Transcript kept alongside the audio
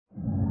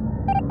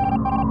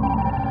I'm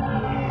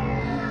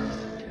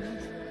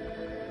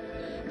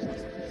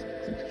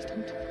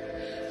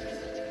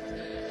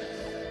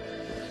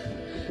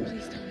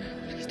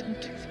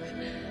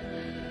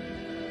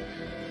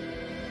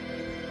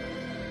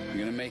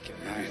gonna make it,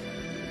 all right?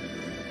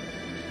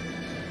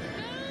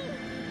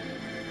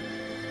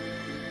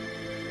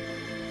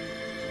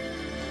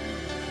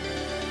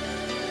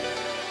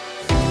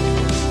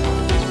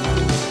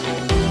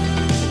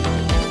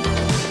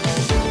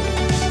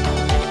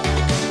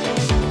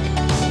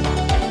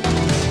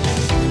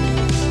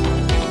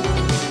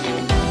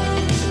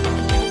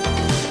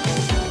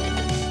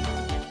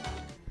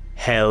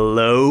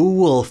 Hello,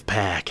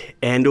 Wolfpack,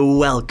 and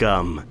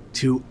welcome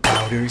to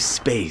outer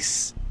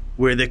space,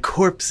 where the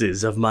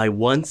corpses of my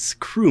once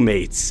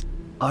crewmates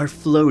are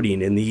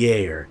floating in the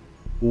air.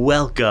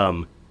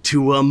 Welcome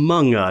to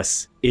Among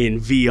Us in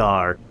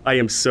VR. I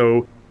am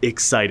so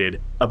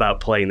excited about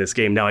playing this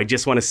game. Now, I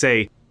just want to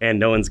say, and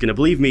no one's gonna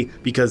believe me,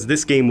 because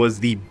this game was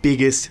the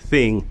biggest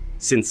thing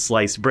since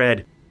sliced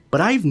bread,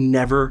 but I've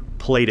never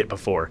played it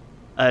before.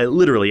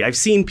 Literally, I've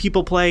seen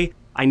people play,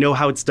 I know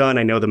how it's done,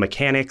 I know the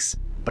mechanics,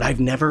 but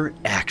I've never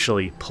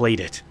actually played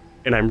it.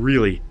 And I'm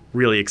really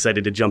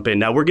excited to jump in.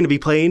 Now, we're gonna be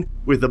playing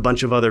with a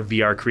bunch of other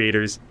VR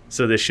creators,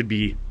 so this should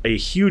be a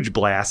huge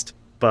blast,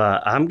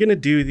 but I'm gonna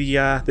do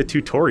the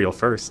tutorial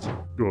first.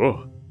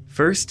 Whoa.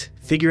 First,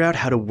 figure out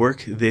how to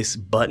work this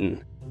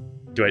button.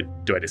 Do I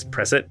just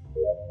press it?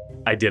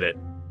 I did it.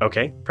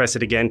 Okay, press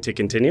it again to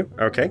continue.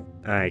 Okay,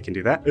 I can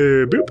do that.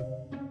 Boop.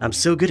 I'm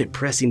so good at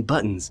pressing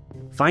buttons.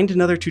 Find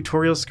another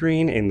tutorial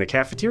screen in the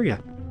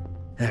cafeteria.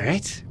 All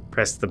right.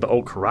 Press the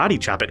karate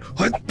chop it.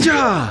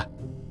 Hwatcha!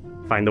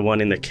 Find the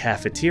one in the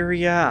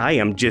cafeteria. I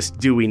am just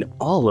doing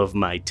all of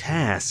my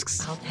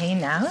tasks. I'll pay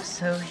now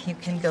so you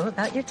can go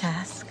about your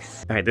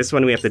tasks. All right, this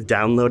one we have to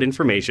download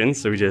information,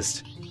 so we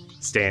just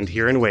stand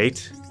here and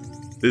wait.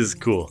 This is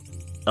cool.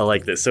 I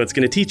like this. So it's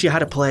gonna teach you how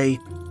to play,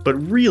 but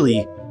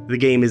really the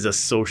game is a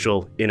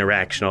social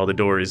interaction. All the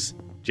doors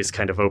just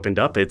kind of opened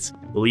up. It's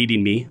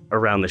leading me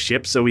around the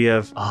ship. So we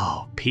have,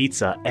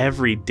 pizza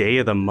every day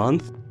of the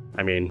month.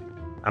 I mean,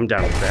 I'm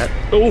down with that.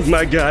 Oh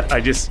my god,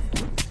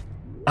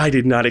 I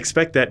did not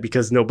expect that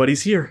because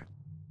nobody's here.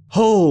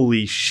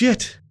 Holy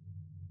shit.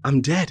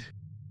 I'm dead.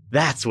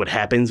 That's what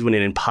happens when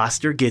an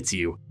imposter gets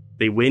you.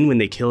 They win when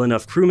they kill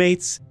enough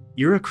crewmates.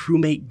 You're a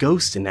crewmate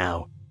ghost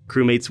now.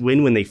 Crewmates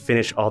win when they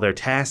finish all their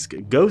tasks.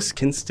 Ghosts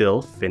can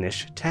still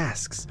finish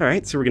tasks. All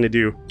right, so we're gonna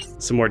do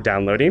some more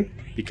downloading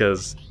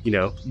because, you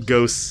know,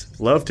 ghosts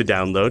love to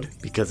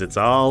download because it's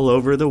all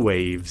over the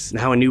waves.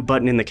 Now a new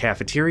button in the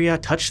cafeteria.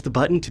 Touch the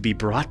button to be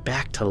brought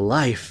back to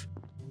life.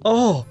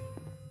 Oh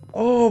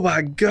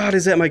my god,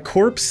 is that my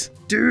corpse?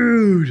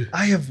 Dude,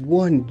 I have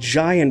one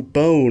giant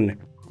bone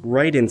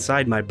right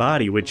inside my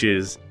body, which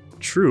is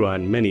true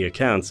on many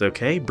accounts,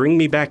 okay? Bring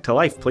me back to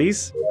life,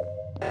 please.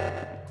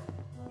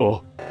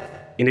 Oh.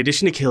 In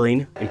addition to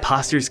killing,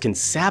 imposters can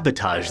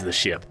sabotage the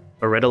ship.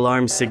 A red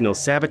alarm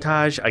signals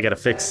sabotage. I gotta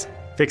fix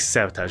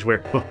sabotage.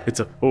 Where? Oh,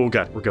 oh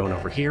god, we're going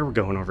over here,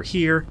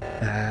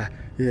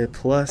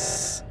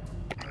 plus,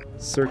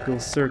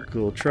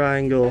 circle,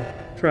 triangle,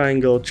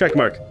 check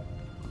mark.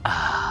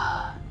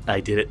 I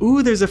did it.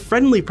 Ooh, there's a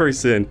friendly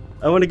person.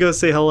 I wanna go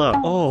say hello.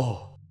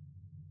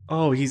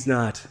 Oh, he's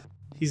not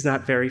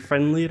very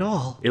friendly at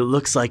all. It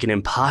looks like an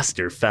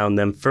imposter found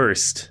them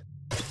first.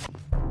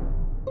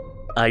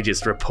 I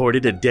just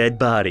reported a dead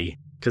body.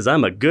 Because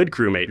I'm a good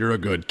crewmate. You're a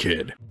good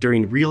kid.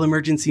 During real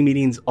emergency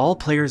meetings, all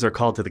players are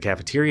called to the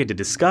cafeteria to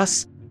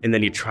discuss, and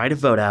then you try to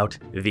vote out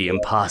the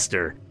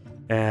imposter.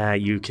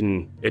 You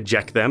can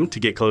eject them to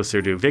get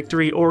closer to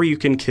victory, or you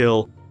can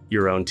kill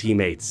your own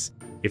teammates.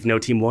 If no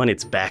team won,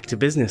 it's back to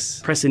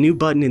business. Press a new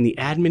button in the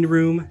admin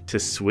room to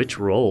switch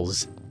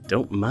roles.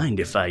 Don't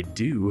mind if I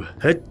do.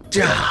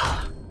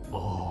 Ha-ja!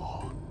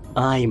 Oh,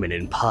 I'm an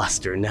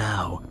imposter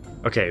now.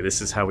 Okay,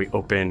 this is how we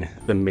open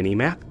the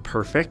mini-map.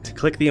 Perfect.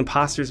 Click the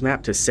imposter's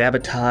map to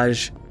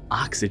sabotage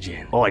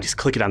oxygen. Oh, I just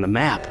click it on the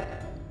map.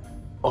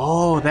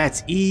 Oh,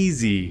 that's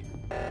easy.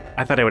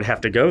 I thought I would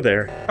have to go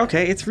there.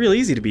 Okay, it's real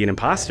easy to be an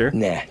imposter.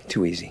 Nah,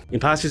 too easy.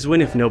 Imposters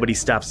win if nobody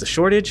stops the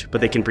shortage, but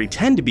they can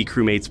pretend to be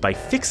crewmates by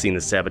fixing the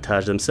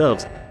sabotage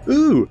themselves.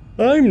 Ooh,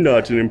 I'm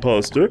not an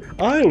imposter.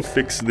 I'll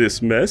fix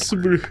this mess.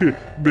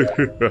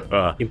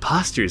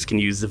 Imposters can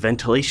use the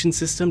ventilation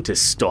system to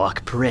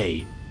stalk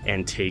prey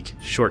and take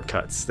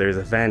shortcuts. There's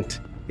a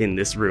vent in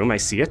this room, I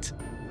see it.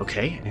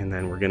 Okay, and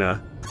then we're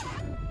gonna...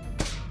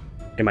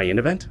 Am I in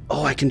a vent?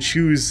 Oh, I can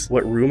choose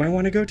what room I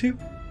want to go to?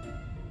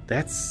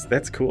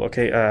 That's cool.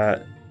 Okay,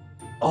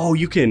 oh,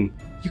 you can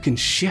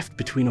shift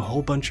between a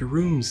whole bunch of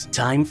rooms.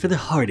 Time for the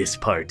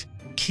hardest part,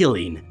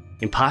 killing.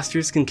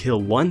 Imposters can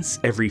kill once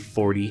every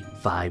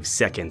 45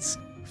 seconds.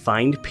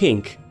 Find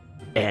Pink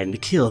and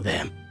kill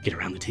them. Get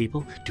around the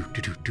table,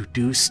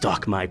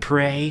 stalk my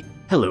prey.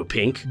 Hello,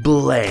 Pink.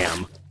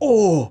 Blam.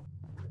 Oh,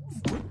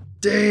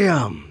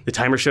 damn. The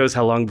timer shows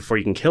how long before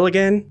you can kill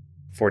again.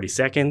 40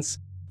 seconds.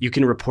 You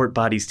can report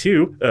bodies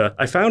too.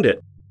 I found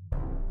it.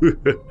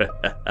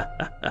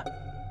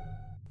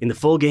 In the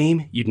full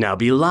game, you'd now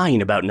be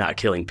lying about not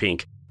killing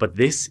Pink, but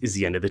this is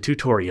the end of the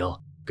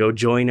tutorial. Go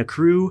join a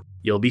crew,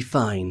 you'll be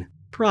fine.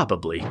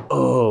 Probably.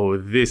 Oh,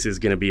 this is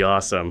gonna be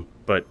awesome.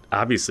 But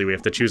obviously we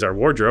have to choose our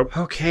wardrobe.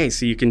 Okay,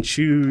 so you can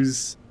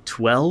choose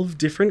 12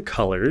 different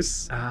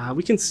colors.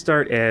 We can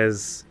start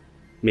as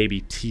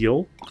maybe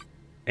teal,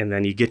 and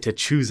then you get to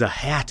choose a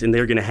hat, and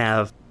they're gonna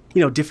have,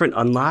 you know, different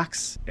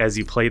unlocks as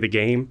you play the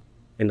game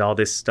and all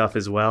this stuff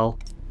as well.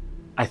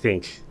 I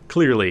think,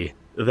 clearly,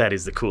 that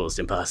is the coolest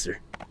imposter.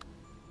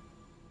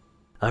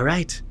 All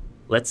right,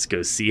 let's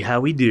go see how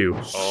we do.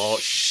 Oh,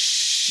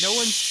 shh. No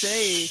one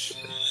say.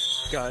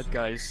 God,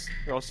 guys,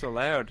 you're all so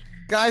loud.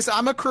 Guys,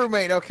 I'm a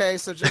crewmate, okay?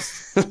 So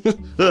just...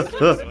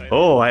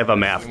 Oh, I have a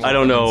map. I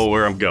don't know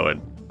where I'm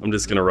going. I'm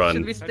just gonna run.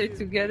 Should we stay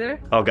together?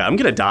 Oh god, I'm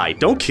gonna die.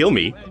 Don't kill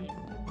me.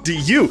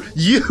 You!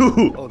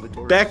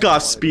 Back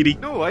off, Speedy.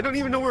 No, I don't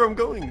even know where I'm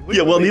going.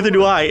 Yeah, well, neither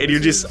do I, and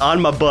you're just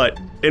on my butt.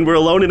 And we're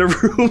alone in a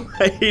room.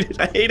 I hate it.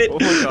 I hate it. Oh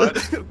my god.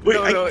 Wait,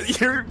 no,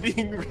 you're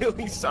being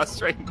really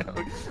sus right now.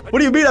 What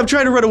do you mean? I'm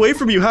trying to run away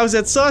from you. How's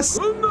that sus?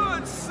 I'm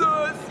not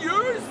sus.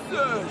 You're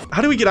sus.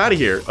 How do we get out of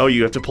here? Oh,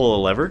 you have to pull a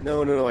lever?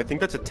 No. I think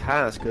that's a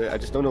task. I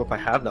just don't know if I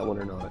have that one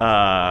or not.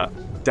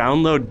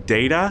 Download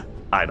data?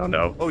 I don't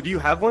know. Oh, do you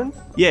have one?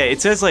 Yeah,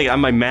 it says like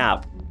on my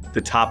map, the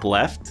top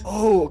left.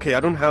 Oh, okay. I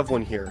don't have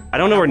one here. I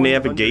don't know where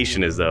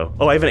navigation is though.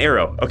 Oh, I have an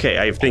arrow. Okay,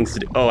 I have things to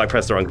do. Oh, I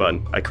pressed the wrong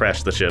button. I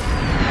crashed the ship.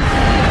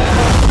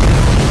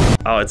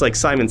 Oh, it's like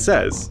Simon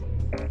Says.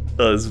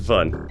 Oh, this is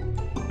fun.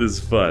 This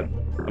is fun.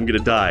 I'm gonna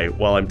die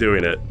while I'm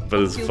doing it, but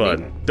this is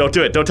fun. Don't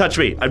do it. Don't touch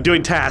me. I'm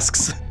doing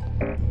tasks.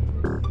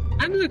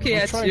 I'm looking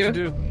at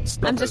you.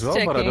 I'm just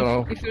checking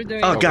if you're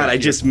doing. Oh god, I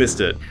just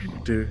missed it.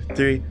 2,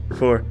 3,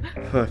 4,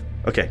 5.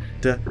 Okay.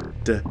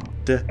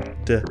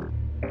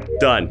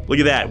 Done. Look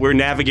at that. We're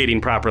navigating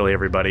properly,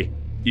 everybody.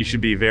 You should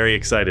be very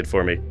excited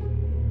for me.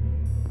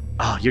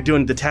 Oh, you're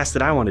doing the task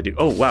that I want to do.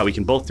 Oh, wow, we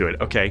can both do it.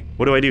 Okay.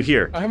 What do I do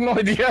here? I have no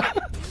idea.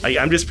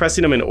 I'm just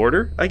pressing them in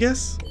order, I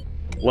guess?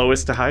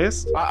 Lowest to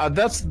highest?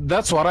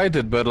 That's what I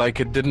did, but like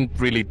it didn't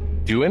really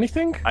do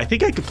anything. I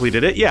think I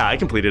completed it. Yeah, I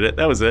completed it.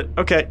 That was it.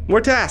 Okay, more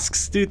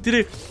tasks. Do.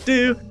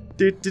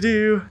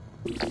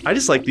 I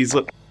just like these.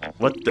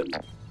 What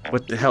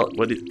the hell?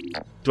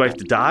 Do I have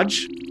to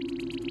dodge?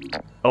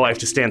 Oh, I have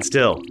to stand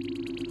still.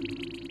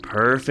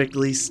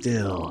 Perfectly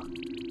still.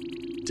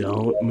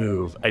 Don't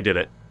move. I did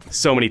it.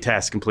 So many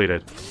tasks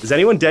completed. Is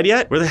anyone dead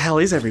yet? Where the hell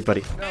is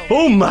everybody? No.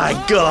 Oh my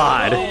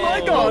god! Oh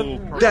my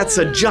god! That's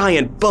a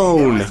giant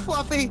bone! It was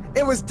Fluffy.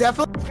 It was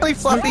definitely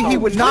Fluffy. He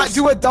would not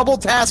do a double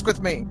task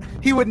with me.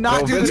 He would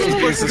not do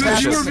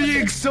this. You're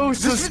being so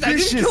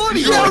suspicious.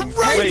 Yeah,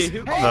 right!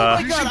 Oh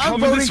my god, I'm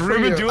voting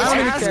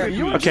for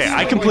you. Okay,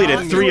 I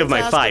completed 3 of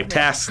my 5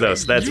 tasks though,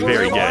 so that's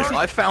very good.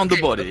 I found the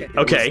body.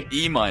 Okay.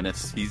 E-.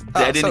 He's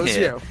dead in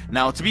here.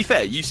 Now, to be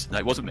fair, no,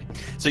 it wasn't me.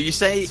 So you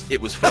say it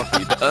was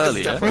Fluffy, but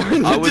earlier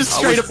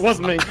straight up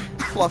wasn't me.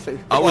 Fluffy.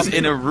 I was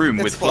in a room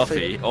with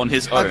Fluffy on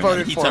his own,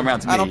 and he turned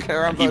around to me. I don't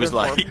care. He was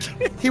like,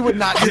 he would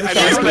not do the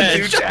task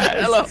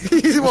with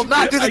me. He will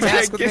not do the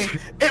task with me.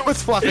 It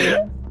was Fluffy.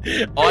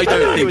 I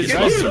don't think it's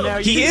possible.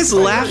 He is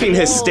laughing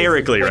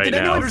hysterically right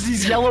now. There's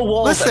these yellow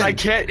walls and I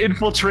can't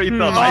infiltrate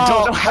them. I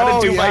don't know how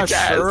to do my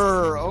task.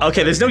 Sure.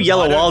 Okay, there's no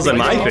yellow walls on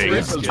my thing.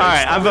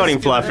 Alright, I'm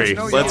voting Fluffy.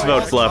 Let's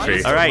vote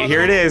Fluffy. Alright,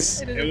 here it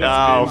is.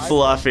 Oh,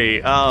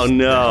 Fluffy. Oh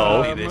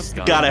no.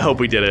 God, I hope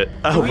we did it.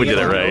 I hope we did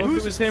it right.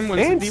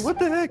 Andy, what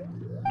the heck?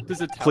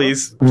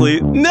 Please.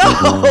 No!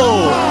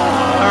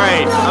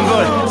 Alright, I'm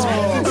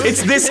voting.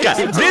 It's this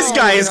guy. This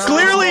guy is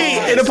clearly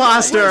an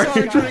imposter.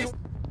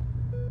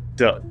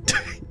 Don't.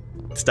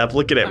 Stop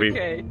looking at me.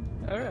 Okay.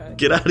 Alright.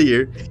 Get out of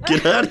here.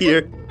 Get out of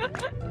here.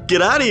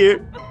 Get out of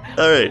here.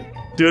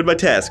 Alright. Doing my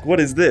task. What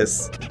is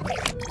this?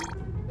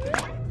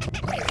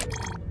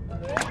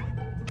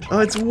 Oh,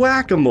 it's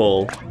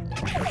whack-a-mole.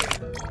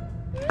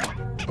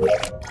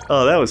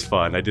 Oh, that was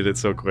fun. I did it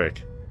so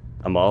quick.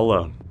 I'm all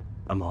alone.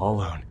 I'm all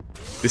alone.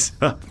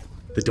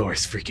 The door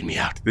is freaking me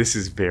out. This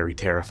is very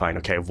terrifying.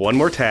 Okay, I have one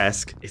more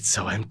task. It's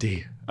so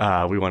empty.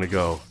 We want to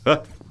go.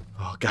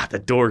 Oh god, the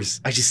doors.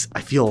 I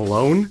feel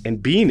alone.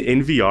 And being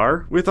in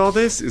VR with all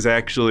this is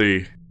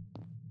actually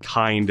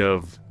kind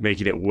of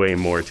making it way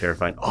more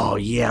terrifying. Oh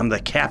yeah, I'm the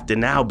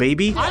captain now,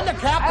 baby. I'm the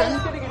captain.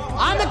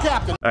 I'm the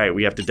captain. All right,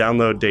 we have to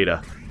download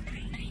data.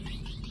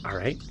 All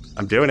right,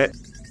 I'm doing it.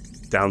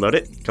 Download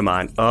it. Come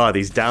on. Oh,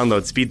 these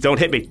download speeds. Don't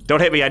hit me.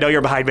 Don't hit me. I know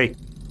you're behind me.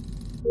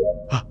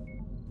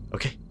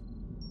 Okay.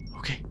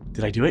 Okay.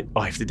 Did I do it? Oh,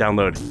 I have to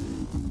download.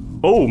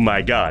 Oh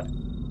my god.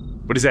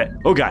 What is that?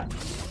 Oh god.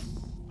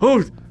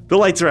 Oh, the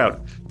lights are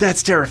out.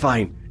 That's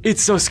terrifying.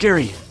 It's so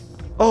scary.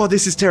 Oh,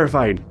 this is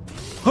terrifying.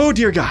 Oh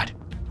dear god.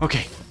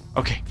 Okay.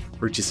 Okay.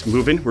 We're just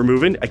moving. We're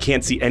moving. I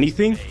can't see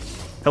anything.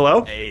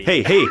 Hello?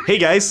 Hey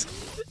guys.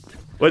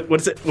 What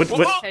is it?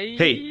 What?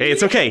 Hey,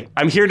 it's okay.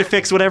 I'm here to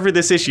fix whatever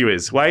this issue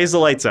is. Why is the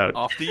lights out?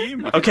 After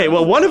you. Okay,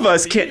 well, one of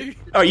us can't.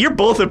 Oh, you're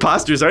both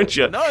imposters, aren't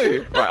you? No.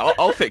 Right,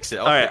 I'll fix it.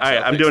 All right,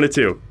 I'm doing it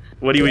too.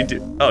 What do we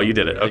do? Oh, you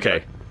did it.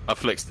 Okay. I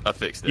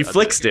fixed it. You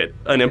flixed it.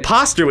 An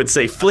imposter would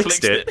say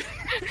flixed it.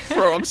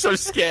 Bro, I'm so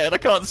scared. I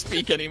can't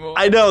speak anymore.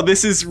 I know,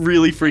 this is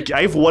really freaky.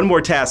 I have one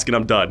more task and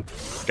I'm done.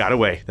 Got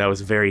away. That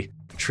was a very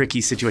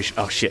tricky situation.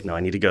 Oh shit, no, I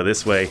need to go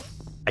this way.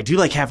 I do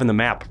like having the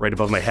map right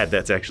above my head.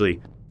 That's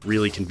actually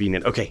really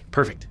convenient. Okay,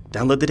 perfect.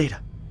 Download the data.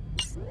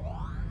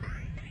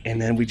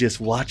 And then we just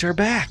watch our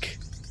back.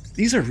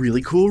 These are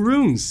really cool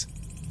rooms.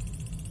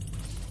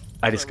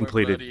 I just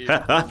completed.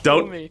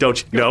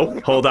 Don't, no,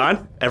 hold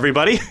on,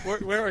 everybody.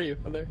 Where are you?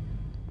 Oh, there.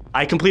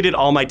 I completed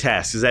all my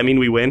tasks. Does that mean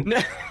we win?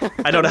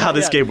 I don't know how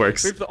this game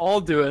works. We have to all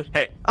do it.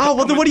 Hey. Oh,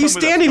 well then what are you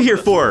standing here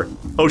for?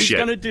 Oh shit.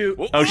 Gonna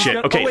do. Oh shit.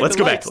 Okay, wait, let's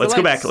go back. Let's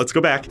go back. Let's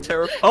go back.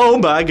 Terrible. Oh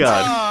my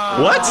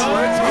god. What?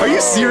 Are you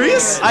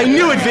serious? I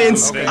knew it,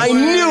 Vince. I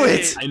knew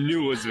it. I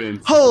knew it was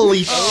Vince.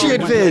 Holy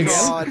shit,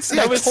 Vince.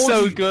 That was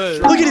so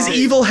good. Look at his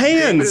evil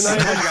hands.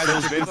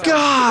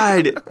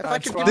 God.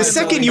 The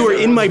second you were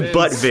in my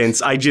butt,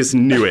 Vince, I just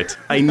knew it.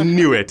 I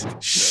knew it.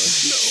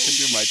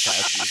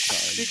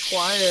 Be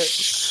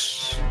quiet.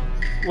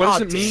 What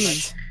does it mean?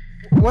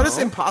 What does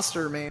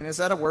imposter mean? Is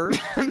that a word?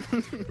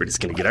 We're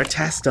just gonna get our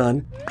tasks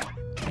done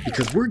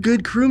because we're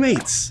good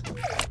crewmates.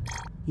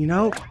 You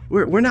know,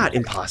 we're not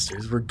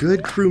imposters. We're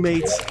good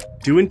crewmates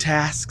doing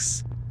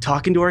tasks,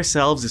 talking to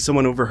ourselves. If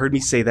someone overheard me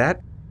say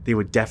that, they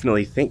would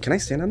definitely think, can I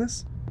stand on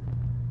this?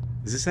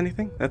 Is this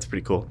anything? That's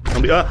pretty cool.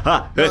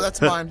 No, that's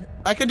fine.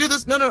 I can do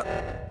this. No.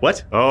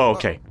 What? Oh,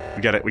 okay.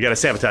 We gotta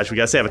sabotage. We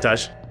gotta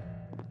sabotage.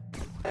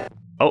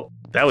 Oh,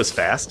 that was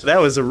fast. That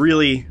was a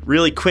really,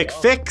 really quick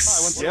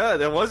fix. Yeah,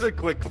 that was a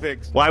quick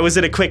fix. Why was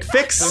it a quick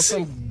fix? There's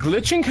some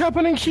glitching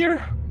happening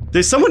here.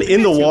 There's someone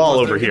in the wall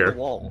over here.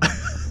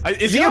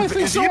 Is he in a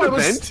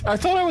vent? I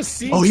thought I was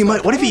seeing. Oh, he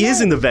might. What if he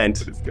is in the vent?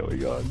 What is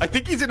going on? I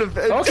think he's in a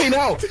vent. Okay,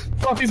 now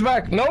Fluffy's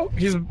back. No,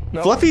 he's.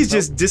 No, Fluffy's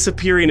just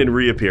disappearing and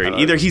reappearing.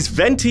 Either he's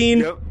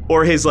venting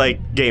or his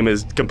game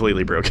is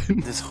completely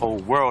broken. This whole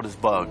world is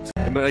bugged.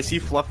 But I see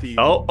Fluffy.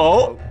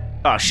 Oh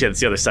shit! It's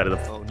the other side of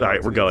the. All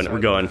right, we're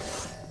going.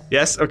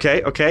 Yes.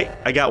 Okay.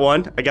 I got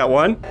one.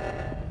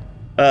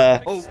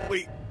 Oh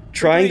wait.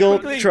 Triangle,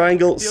 quickly.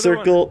 triangle, The other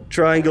circle,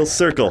 triangle,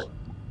 circle.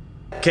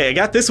 Okay, I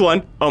got this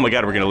one. Oh my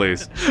god, we're gonna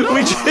lose.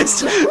 We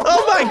just.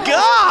 Oh my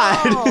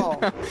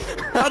god!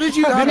 How did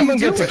you even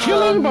get to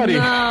kill anybody?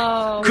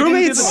 No.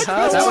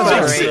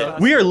 Crewmates,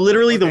 we are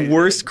literally the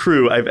worst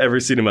crew I've ever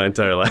seen in my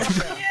entire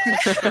life.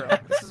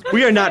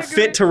 We are not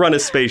fit to run a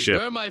spaceship.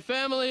 You're my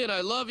family and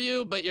I love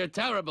you, but you're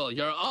terrible.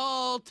 You're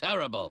all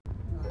terrible.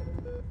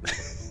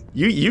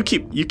 You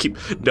keep.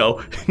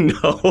 No.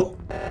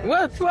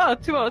 What?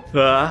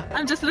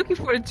 I'm just looking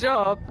for a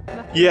job.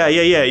 Yeah.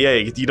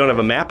 You don't have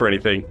a map or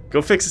anything.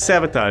 Go fix the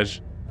sabotage.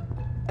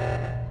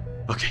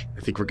 Okay,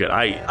 I think we're good.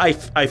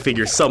 I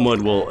figure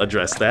someone will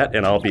address that,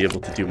 and I'll be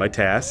able to do my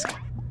task.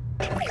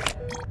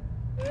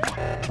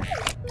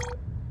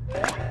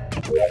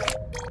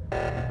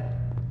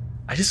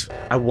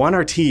 I want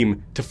our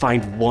team to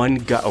find one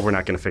guy. Oh, we're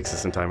not gonna fix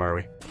this in time, are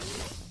we?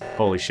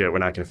 Holy shit, we're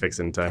not gonna fix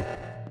it in time.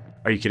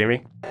 Are you kidding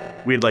me?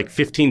 We had like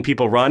 15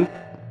 people run.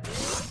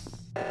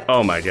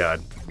 Oh my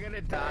god.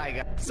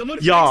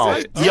 Y'all.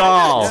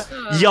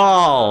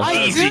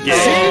 Easy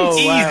game.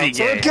 Easy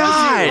game.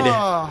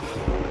 God.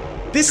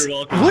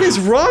 What is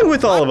wrong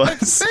with all of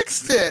us? I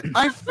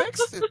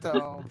fixed it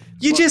though.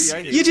 You just.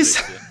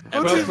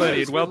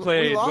 Well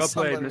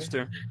played,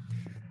 mister.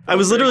 I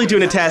was literally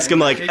doing a task. I'm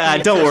like,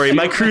 don't worry,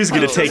 my crew's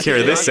gonna take care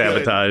of this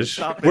sabotage.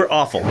 We're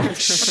awful.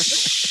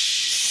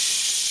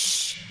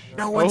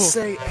 No one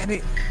say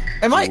any.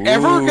 Am I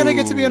ever gonna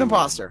get to be an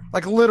imposter?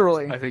 Like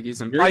literally. I think he's.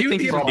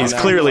 He's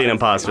clearly an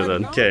imposter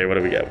then. Okay, what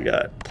do we got? We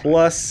got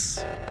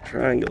plus,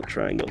 triangle,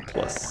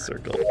 plus,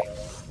 circle.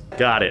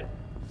 Got it.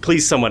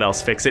 Please someone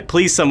else fix it.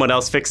 Please someone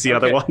else fix the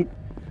other one.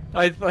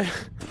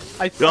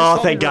 Oh,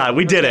 thank God,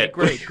 we did it.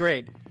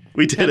 Great.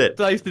 We did it.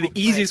 Life the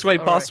easiest way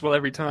possible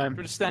every time.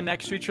 We're just stand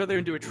next to each other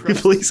and do a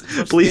trust.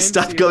 Please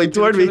stop going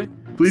toward me.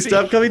 Please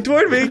stop coming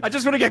toward me. I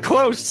just want to get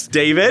close.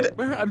 David?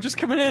 I'm just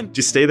coming in.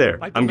 Just stay there.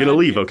 I'm gonna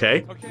leave,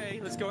 okay? Okay,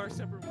 let's go our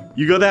separate ways.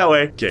 You go that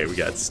way. Okay, we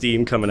got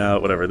steam coming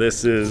out, whatever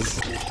this is.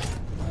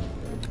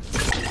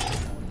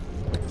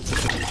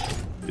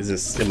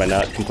 Am I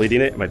not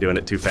completing it? Am I doing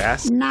it too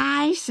fast?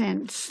 Nice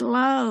and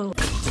slow.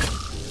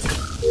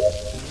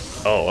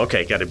 Oh,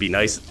 okay, gotta be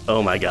nice.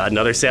 Oh my god,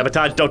 another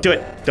sabotage. Don't do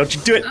it. Don't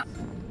you do it.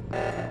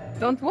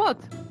 Don't what?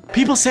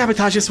 People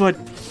sabotage this one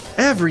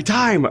every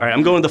time. All right,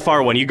 I'm going to the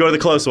far one. You go to the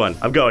close one.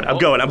 I'm going.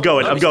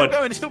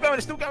 It's still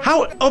going.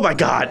 How? Oh my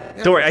god.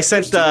 Don't worry, I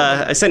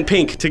sent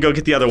Pink to go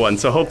get the other one,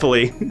 so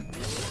hopefully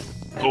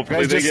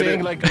Hopefully they get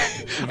it.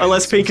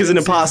 Unless Pink is an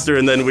imposter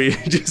and then we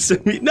just...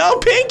 No,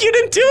 Pink, you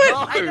didn't do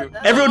it!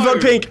 Everyone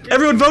vote Pink!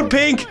 Everyone vote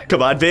Pink!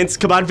 Come on, Vince.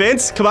 Come on,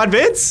 Vince. Come on,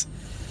 Vince!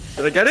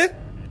 Did I get it?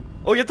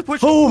 Oh, you have to push.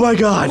 Oh my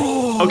god.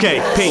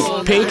 Okay,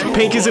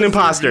 Pink is an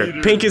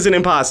imposter. Pink is an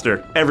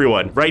imposter.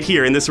 Everyone, right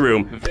here in this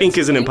room, Pink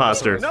is an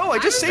imposter. No, I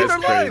just saved our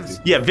lives.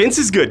 Yeah, Vince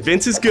is good.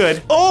 Vince is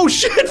good. Oh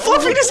shit,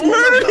 Fluffy just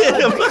murdered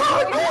him!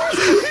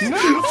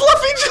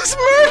 Fluffy just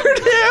murdered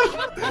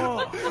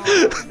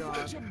him!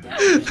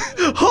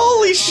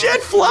 Holy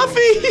shit,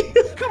 Fluffy!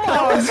 Come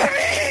on,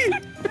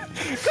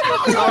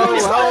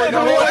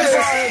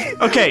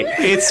 Okay,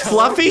 it's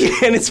Fluffy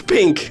and it's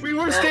Pink. We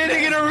were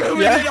standing in a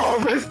room and then all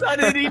of a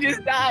sudden he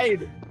just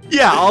died.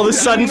 Yeah, all of a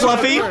sudden,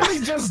 Fluffy. He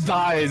just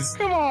dies.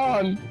 Come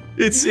on.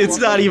 It's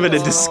not even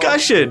a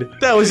discussion.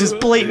 That was just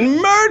blatant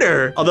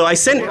murder. Although I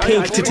sent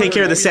Pink to take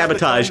care of the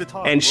sabotage,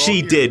 and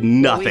she did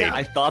nothing.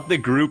 I thought the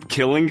group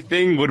killing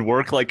thing would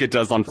work like it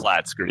does on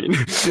flat screen.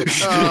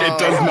 It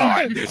does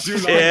not.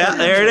 Yeah,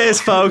 there it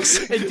is,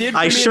 folks.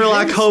 I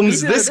Sherlock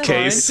Holmes this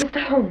case.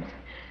 Mr. Holmes,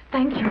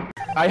 thank you.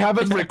 I have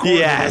it recorded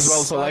Yes. as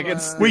well, so like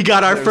it's. We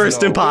got our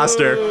first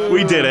imposter.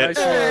 We did it.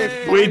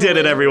 We did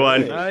it,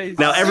 everyone.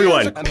 Now,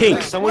 everyone,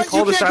 Pink. Someone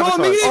call the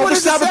sabotage. Oh, the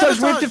sabotage.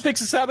 We have to fix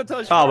the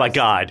sabotage. Oh my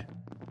God.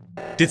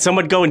 Did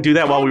someone go and do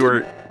that while we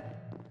were?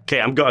 Okay,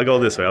 I'll go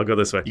this way. I'll go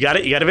this way. You got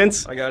it? You got it,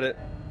 Vince? I got it.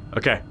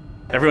 Okay.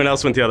 Everyone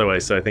else went the other way,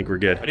 so I think we're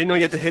good. I didn't know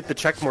you had to hit the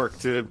check mark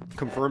to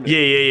confirm it.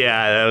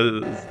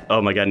 Yeah.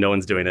 Oh my God, no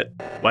one's doing it.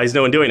 Why is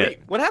no one doing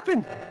it? What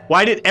happened?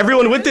 Why did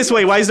everyone went this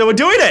way? Why is no one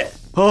doing it?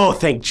 Oh,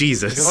 thank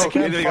Jesus.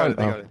 Okay, they got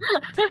it.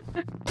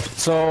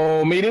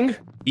 So, meeting?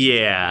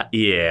 Yeah.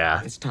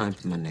 It's time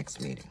for my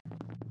next meeting.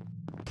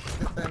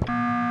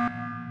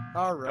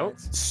 All right.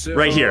 So,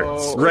 Right here.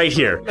 Right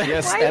here.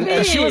 Yes,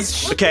 and she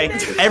was. Okay,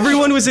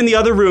 everyone was in the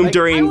other room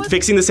during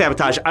fixing the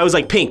sabotage. I was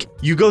like, Pink,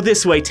 you go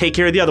this way, take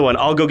care of the other one.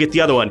 I'll go get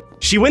the other one.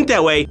 She went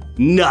that way.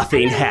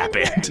 Nothing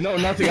happened. No,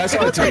 nothing. I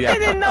saw it too. Yeah. I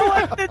didn't know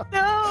what to do.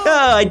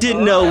 Oh, I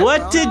didn't know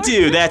what to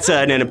do. That's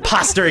an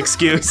imposter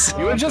excuse.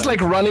 You were just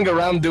like running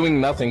around doing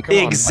nothing. Come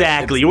on.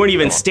 Exactly. You weren't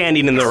even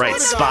standing in the right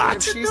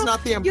spot. She's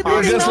not the You're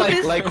imposter.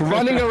 just like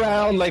running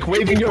around, like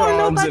waving your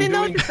arms and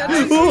doing.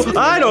 Ooh,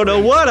 I don't know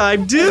what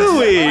I'm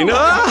doing.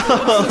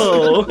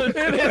 Oh.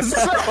 It is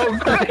so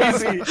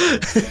crazy.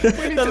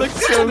 That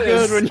looks so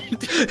good when you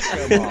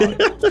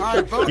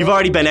do. You've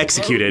already been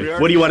executed.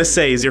 What do you want to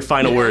say as your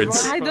final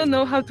words? I don't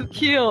know how to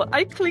kill.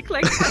 I click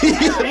like. We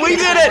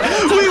did it!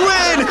 We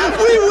win!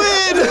 We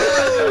win!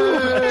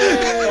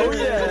 Oh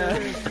yeah.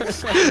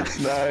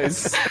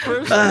 Nice.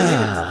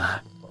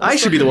 I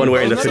should be the one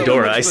wearing the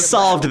fedora. I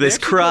solved this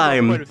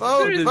crime.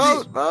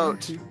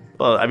 Vote.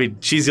 Well, I mean,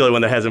 she's the only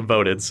one that hasn't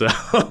voted, so.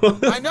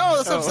 I know,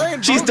 that's what I'm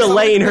saying. She's Vote.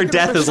 delaying her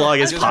death as long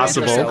as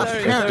possible.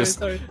 Just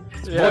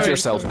vote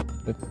yourself.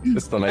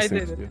 It's the nice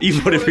thing to do.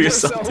 You voted for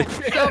yourself.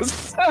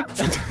 Yes.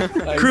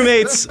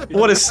 Crewmates,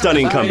 what a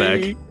stunning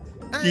comeback.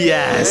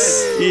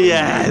 Yes.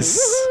 Yes.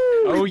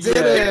 Oh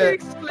yeah.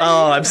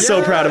 Oh, I'm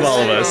so proud of all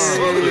of us.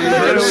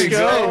 There we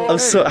go. I'm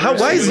so.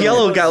 Why is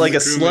Yellow got like a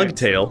slug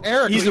tail?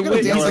 Eric, he's a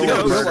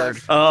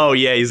ghost. Oh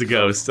yeah, he's a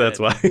ghost. That's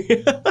why.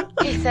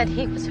 He said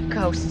he was a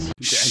ghost.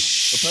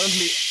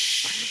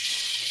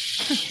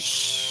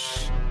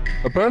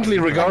 Apparently,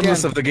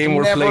 regardless of the game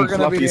we're playing,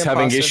 Fluffy's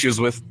having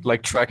issues with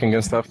like tracking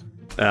and stuff.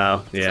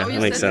 Oh yeah,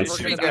 that makes sense.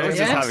 I was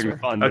just having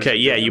fun. Okay,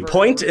 yeah, you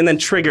point and then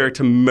trigger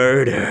to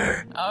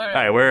murder. All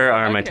right, where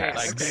are my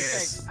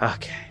tasks?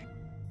 Okay,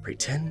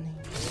 pretending.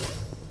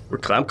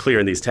 I'm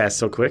clearing these tasks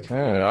so quick.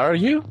 Are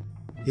you?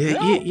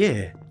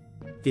 Yeah.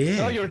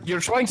 No,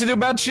 you're trying to do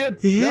bad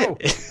shit. Yeah.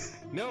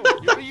 No,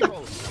 you're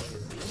evil.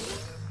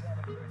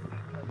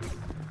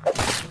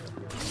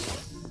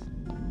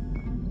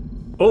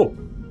 Oh.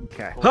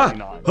 Okay.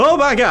 Huh. Oh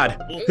my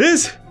God.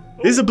 This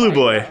is a blue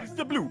boy. It's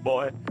the blue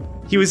boy.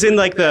 He was in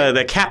like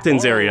the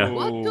captain's area.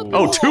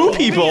 Oh, two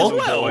people.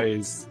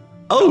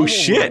 Oh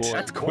shit.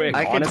 That's quick.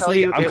 I can Honestly, tell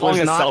you I'm it calling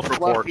was a not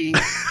self-report.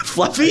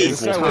 Fluffy?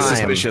 This guy was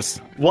suspicious.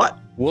 What?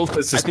 Wolf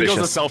is I think it was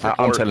a suspicious. self-report.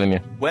 I'm telling you.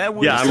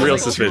 Yeah, I'm real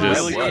suspicious.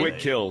 Really quick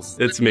kills.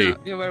 It's me.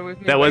 You were with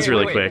me. That was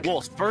really Wait, quick.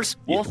 Wolf, first,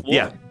 Wolf.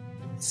 Yeah.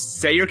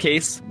 Say your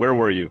case. Where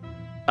were you?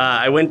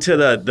 I went to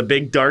the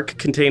big dark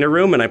container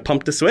room and I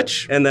pumped the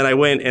switch, and then I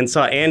went and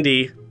saw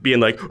Andy being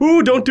like,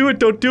 "Ooh, don't do it,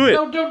 don't do it."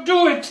 No, don't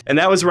do it. And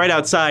that was right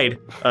outside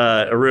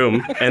a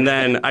room. And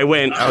then I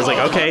was like,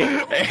 okay.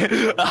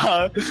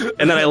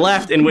 And then I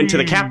left and went to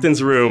the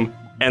captain's room,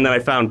 and then I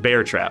found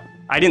Bear Trap.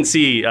 I didn't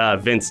see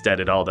Vince dead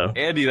at all, though.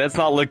 Andy, that's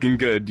not looking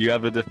good. Do you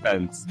have a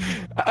defense?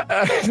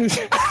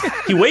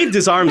 He waved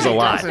his arms a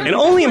lot, and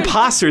only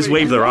imposters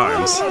wave their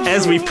arms,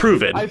 as we've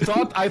proven. I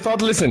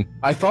thought, listen,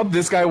 I thought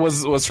this guy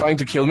was trying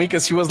to kill me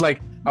because he was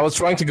like, I was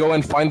trying to go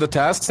and find the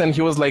tasks, and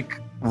he was like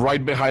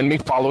right behind me,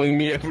 following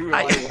me everywhere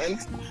I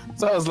went.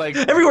 So I was like,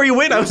 everywhere you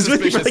went, I was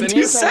with you for like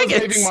 2 seconds. I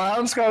was waving my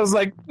arms, I was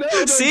like, no,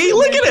 see,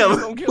 look at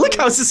him. Look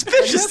how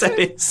suspicious that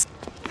is.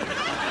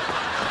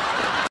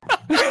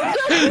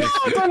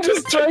 I'm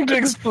just trying to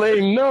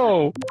explain.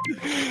 No,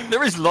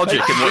 there is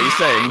logic in what you're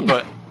saying,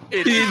 but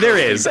there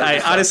is.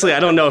 I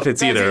don't know if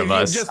it's either of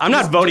us. I'm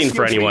not voting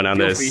for anyone on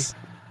this.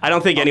 I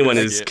don't think anyone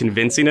is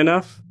convincing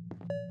enough.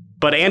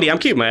 But Andy, I'm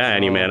keeping my eye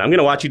on you, man. I'm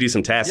gonna watch you do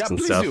some tasks and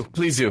stuff.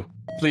 Please do.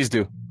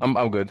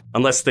 I'm good.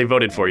 Unless they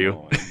voted for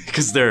you,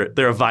 because they're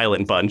a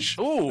violent bunch.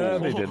 Oh,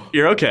 they did.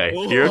 You're okay.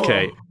 You're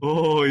okay.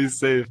 Oh, he's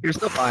safe. You're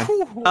still fine.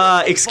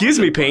 Excuse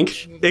me,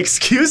 Pink.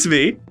 Excuse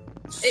me.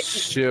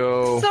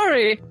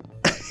 Sorry.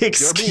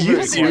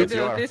 Excuse you.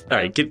 All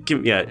right,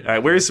 give yeah. All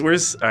right, where's? All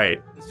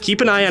right,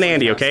 keep an eye on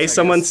Andy, okay?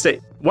 Someone stay.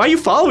 Why are you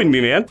following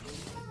me, man?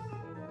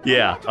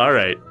 Yeah,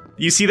 alright.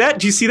 You see that?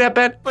 Do you see that,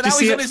 Ben? But now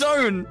he's on his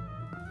own.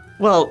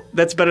 Well,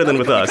 that's better than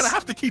with us. We're gonna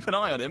have to keep an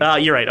eye on him.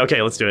 You're right.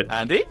 Okay, let's do it.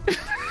 Andy?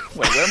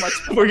 Wait, where am I?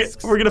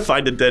 We're gonna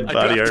find a dead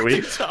body, aren't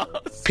we?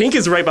 Pink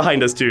is right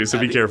behind us too, so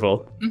be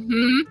careful.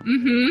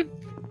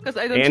 Because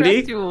I don't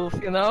Andy? trust you,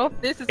 you know?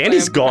 This is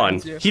Andy's gone.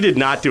 He did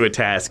not do a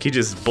task. He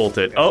just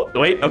bolted. Oh,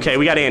 wait. Okay,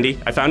 we got Andy.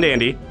 I found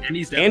Andy.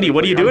 Andy,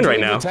 what are you doing right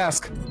now?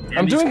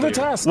 I'm doing the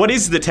task. What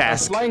is the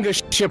task? Flying a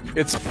ship.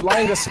 It's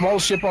flying a small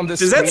ship on this.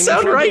 Does that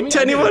sound right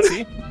to anyone?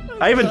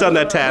 I haven't done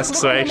that task,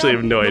 so I actually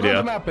have no idea.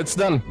 On the map, it's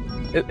done.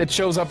 It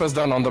shows up as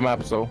done on the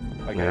map, so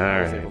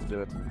I was able to do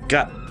it.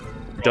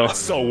 Don't.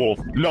 So Wolf.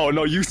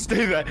 No, you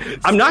stay there.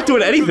 I'm not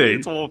doing anything.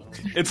 It's Wolf.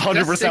 It's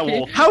 100%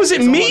 Wolf. How is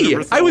it me?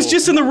 I was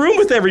just in the room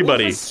with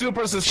everybody.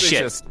 Super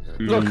suspicious.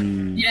 Shit. Look.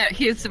 Yeah,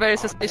 he's very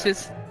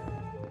suspicious.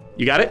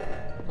 You got it?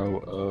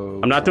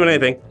 I'm not doing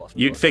anything.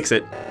 You fix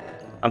it.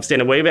 I'm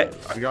standing way back.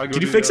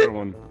 Did you fix it?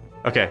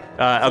 Okay.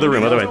 Other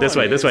room, other way. This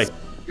way.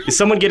 Is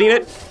someone getting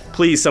it?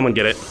 Please, someone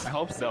get it. I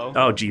hope so.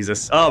 Oh,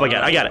 Jesus. Oh my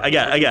god, I got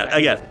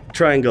it.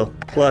 Triangle,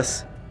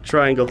 plus,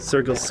 triangle,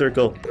 circle,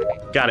 circle.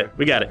 Got it,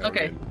 we got it.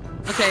 Okay.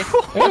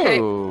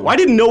 Why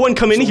did no one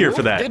come in here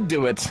for that? Did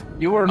do it.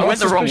 You were not went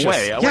the wrong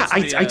suspicious. way. Yeah,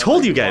 I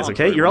told you guys,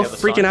 okay? You're all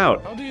freaking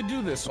out. How do you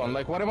do this one?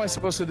 Like, what am I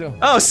supposed to do?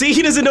 Oh, see,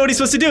 he doesn't know what he's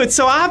supposed to do. It's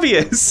so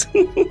obvious.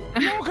 No,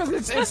 because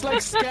it's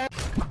like scan.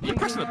 You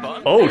pressing the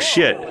button? Oh,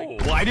 shit.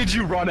 Why did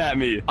you run at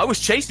me? I was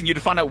chasing you to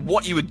find out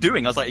what you were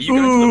doing. I was like, are you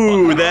going to the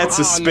button? Ooh, that's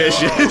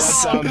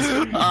suspicious. No,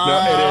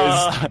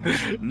 it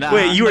is. Nah,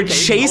 Wait, you were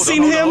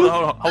chasing him? Hold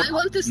on. I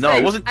want to say, No,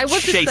 I wasn't I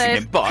want to chasing say,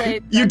 him,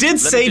 but... You did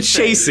say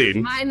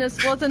chasing.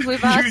 Minus wasn't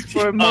with us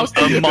for most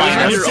of the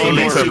minus time.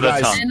 only for the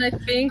time. And I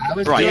think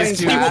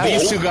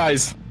These two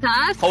guys.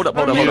 Hold up.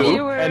 But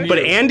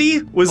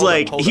Andy was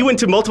he went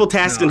to multiple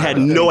tasks and had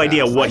no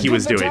idea what he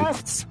was doing.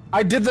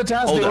 I did the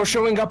task. They were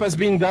showing up as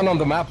being done on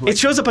the map. It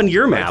shows up on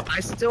your map. I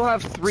still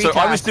have 3 So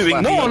tasks I was doing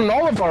left. No, on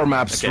all of our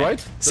maps,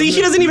 right? See,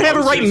 he doesn't even have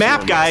a right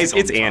map, guys.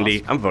 It's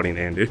Andy. I'm voting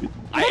Andy.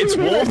 It's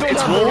Wolf.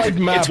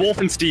 It's Wolf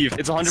and Steve.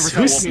 It's 100% Who's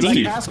Wolf.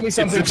 Steve? Ask me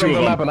something from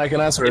the map and I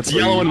can answer it. It's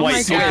yellow and white. Oh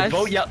my So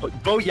gosh.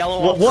 vote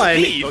yellow. Well, one,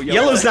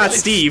 yellow's not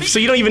Steve, so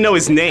you don't even know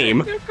his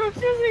name. You're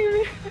confusing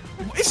me.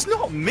 It's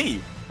not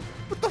me.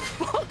 What the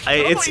fuck?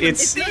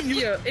 It's not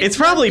you. It's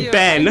probably not you.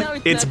 Ben. I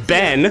know It's not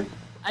Ben. you.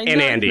 I know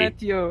and it's Andy.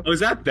 not you. Oh, is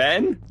that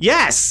Ben?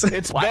 Yes!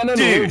 It's Ben and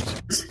Dude.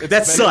 Wolf. It's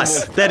That's Ben and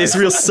sus. Wolf. That is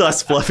real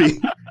sus,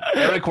 Fluffy.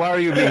 Eric, why are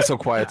you being so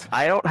quiet?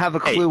 I don't have a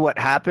clue what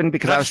happened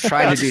because I was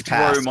trying to do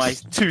tasks. Throw my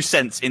 2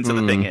 cents into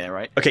the thing here,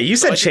 right? Okay, you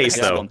said Chase, I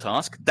did the though. hexagon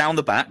task down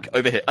the back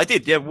over here. I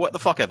did, yeah. What the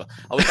fuck ever?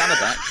 I was down the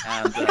back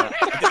and I did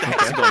the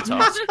hexagon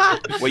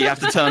task where you have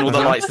to turn all the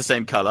lights the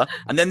same color,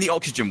 and then the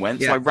oxygen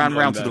went, so I ran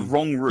around to the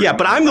wrong room. Yeah,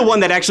 but I'm the one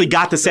that actually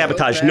got the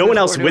sabotage. No one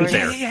else went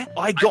there. Yeah.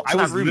 I got to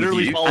I was that room literally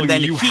with you, following and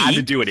then you. You had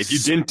to do it. If you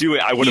didn't do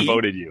it, I would have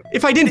voted you.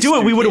 If I didn't do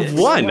it, we would have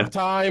won.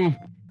 Time.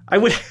 I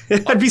would.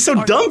 That'd be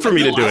so dumb for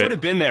me to do I would it. have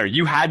been there.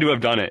 You had to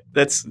have done it.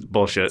 That's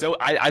bullshit. So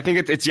I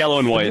think it's yellow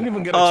and I white. didn't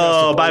even get a chance to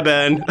Oh, vote. bye,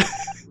 Ben.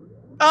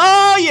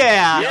 Oh,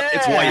 yeah. Yeah,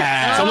 it's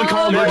white. Someone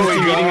call emergency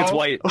meeting. It's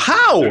white.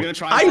 How? They're gonna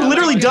try I've and-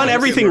 literally done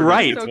everything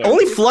right. Okay.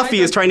 Only Fluffy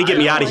is trying to get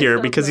me out of here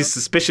because he's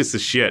suspicious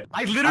as shit.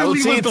 I I literally would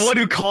was say the it's- one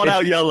who called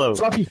out yellow.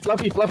 Fluffy.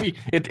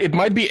 It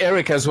might be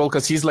Eric as well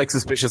because he's like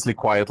suspiciously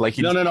quiet. Like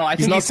No. I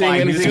he's think not saying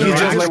fine. anything. He's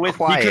just like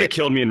he could have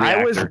killed me in I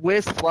reactor. was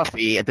with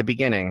Fluffy at the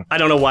beginning. I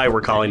don't know why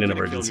we're calling an He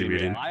could've emergency killed me,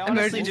 meeting. man. I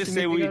honestly Emergency just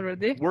say meeting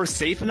already? we're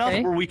safe enough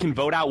Okay. where we can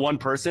vote out one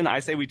person. I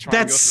say we try.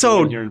 That's and go so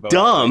through here and vote.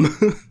 dumb.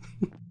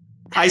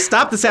 I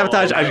stopped the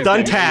sabotage, I've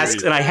done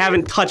tasks, and I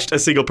haven't touched a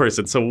single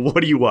person, so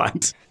what do you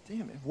want?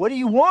 Damn it. What do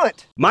you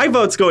want? My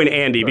vote's going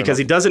Andy because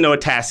he doesn't know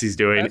what task he's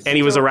doing, and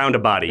he was around a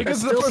body.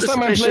 because the Still first time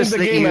I played suspicious the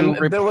that game you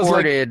and there was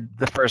like reported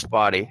the first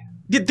body.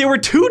 There were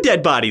 2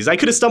 dead bodies. I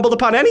could have stumbled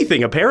upon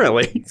anything,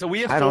 apparently. So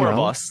we have I don't 4 of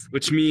know. us,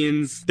 which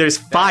means There's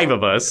 5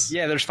 of us.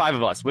 yeah, there's 5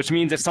 of us, which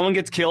means if someone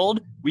gets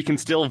killed, we can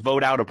still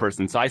vote out a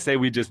person. So I say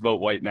we just vote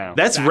white now.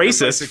 That's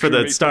racist for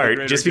the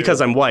start. Just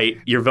because I'm white,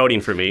 you're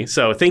voting for me.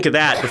 So think of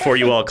that before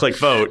you all click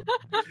vote.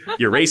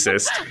 You're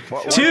racist.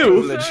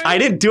 2, I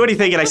didn't do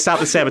anything and I stopped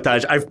the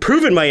sabotage. I've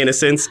proven my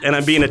innocence and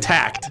I'm being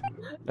attacked.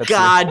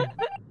 God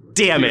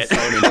damn it. Yeah,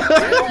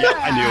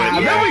 I knew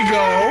it. there we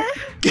go.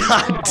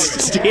 God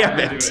damn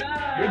it.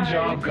 Good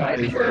job,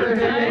 guys.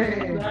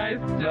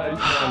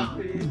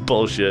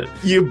 Bullshit.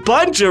 You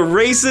bunch of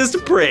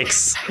racist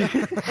pricks.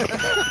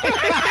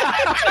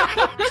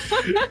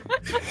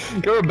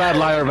 You're a bad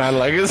liar, man.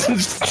 Like it's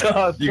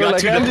just You got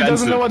like too Andy doesn't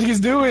defensive. know what he's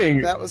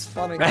doing. That was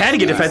funny. I had to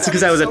get defensive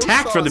because I was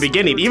attacked from the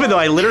beginning, even though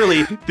I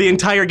literally, the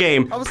entire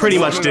game, pretty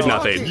much did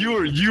nothing.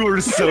 You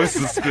were so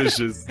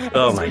suspicious.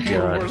 Oh my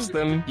god. Worse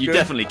than You good.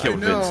 definitely killed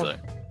Vince, though.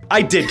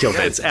 I did kill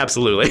Vince,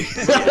 absolutely.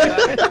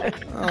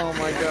 Oh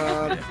my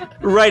god.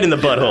 Right in the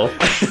butthole.